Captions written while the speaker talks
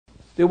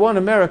They want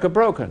America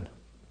broken.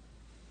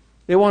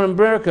 They want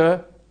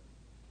America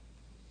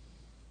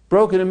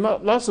broken in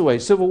lots of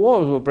ways. Civil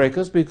wars will break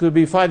us because we'll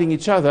be fighting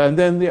each other, and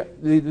then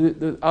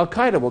the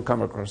Al-Qaeda will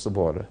come across the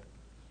border.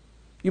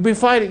 You'll be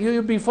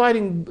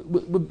fighting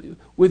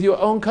with your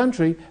own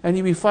country, and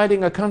you'll be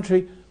fighting a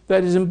country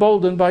that is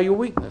emboldened by your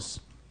weakness.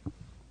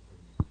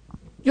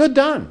 You're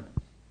done.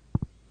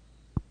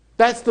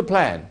 That's the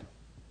plan.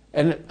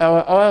 And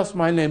or else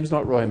my name's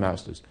not Roy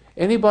Masters.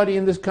 Anybody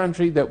in this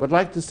country that would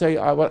like to say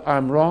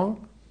I'm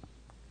wrong,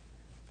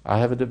 I'll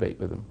have a debate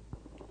with them.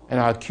 And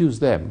I'll accuse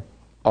them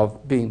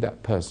of being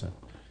that person.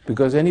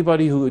 Because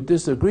anybody who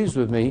disagrees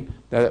with me,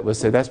 that will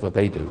say that's what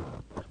they do.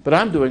 But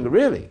I'm doing it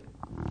really.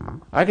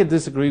 I can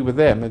disagree with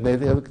them, and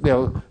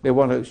they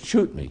want to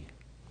shoot me.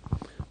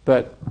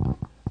 But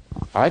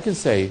I can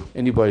say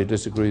anybody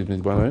disagrees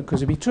with me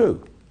because it'd be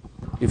true.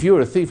 If you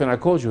were a thief and I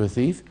called you a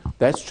thief,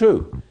 that's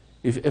true.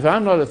 If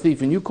I'm not a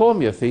thief and you call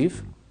me a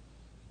thief,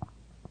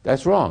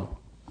 that's wrong.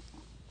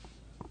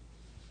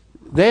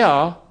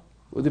 The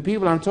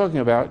people I'm talking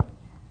about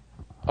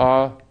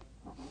are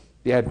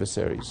the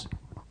adversaries.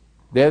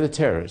 They're the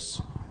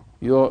terrorists.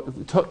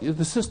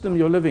 The system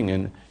you're living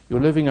in,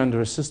 you're living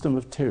under a system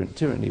of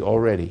tyranny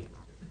already.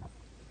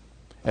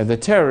 And the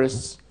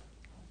terrorists,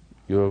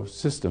 your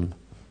system,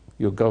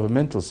 your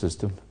governmental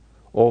system,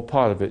 all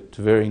part of it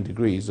to varying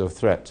degrees of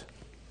threat.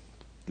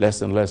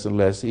 Less and less and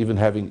less, even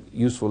having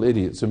useful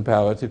idiots in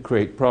power to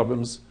create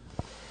problems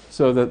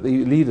so that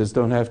the leaders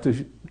don't have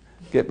to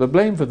get the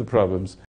blame for the problems.